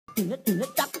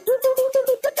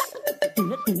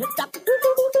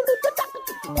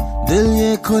दिल ये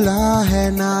खुला है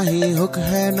ना ही हुक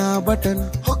है ना बटन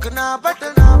हुक ना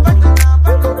बटन ना बटन ना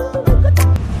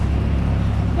बटन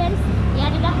फ्रेंड्स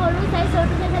यार इला हरु साइ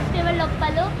छोटू से सब्सक्राइबर लग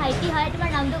पालो भाईटी হয়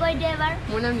তোমার নামটো কই দে এবাৰ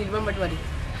মোৰ নাম নিৰ্মম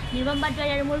বাটৱাৰী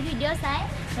আৰু মোৰ ভিডিও চাই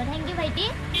তো থ্যাংক ইউ ভাইটি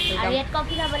আৰু ইয়াত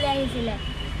কফি খাবলৈ আহিছিলে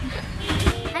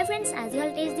हाय फ्रेंड्स आज हल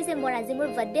 23 डिसेम्बर आज मोर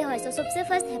बर्थडे है सो सबसे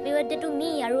first happy birthday to me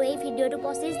और এই ভিডিওটো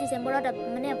 25 ডিসেম্বৰত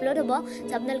মানে আপলোড হ'ব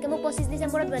সো আপোনালোকে মোক 25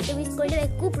 ডিসেম্বৰত বাৰ্থডে উইশ কৰিলে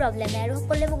একো প্ৰবলেম নাই আৰু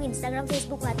সকলোৱে মোক ইনষ্টাগ্ৰাম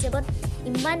ফেসবুক হোৱাটছএপত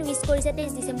ইমান উইশ কৰিছে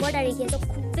 23 ডিসেম্বৰ তাৰিখে সো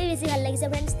খুবেই বেছি ভাল লাগিছে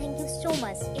friends thank you so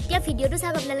much এতিয়া ভিডিওটো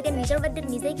চাওক আপোনালোকে নিজৰ বাৰ্থডে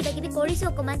নিজে কিবা কিবি কৰিছো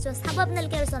অকমান সো চাব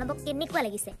আপোনালোকে আৰু জনাব কেনেকুৱা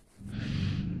লাগিছে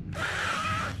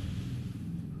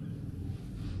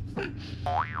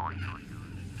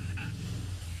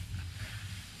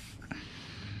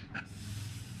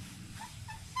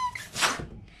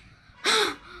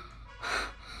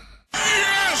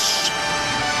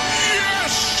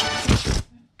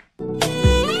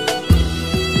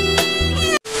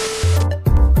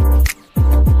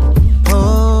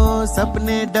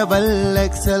सपने डबल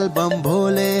एक्सल बम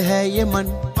भोले है ये मन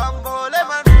बम भोले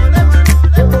मन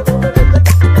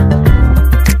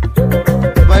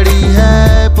बड़ी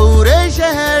है पूरे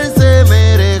शहर से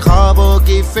मेरे ख्वाबों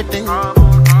की फिटिंग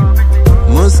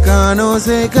मुस्कानों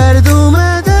से कर दूं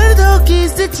मैं दर्दों की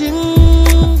स्टिचिंग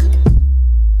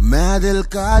मैं दिल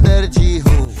का दर्जी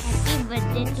हूँ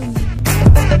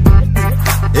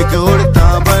एक उड़ता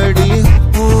बड़ी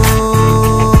हूँ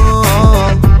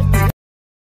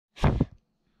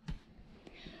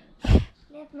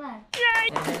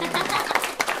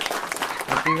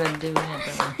Happy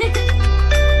birthday,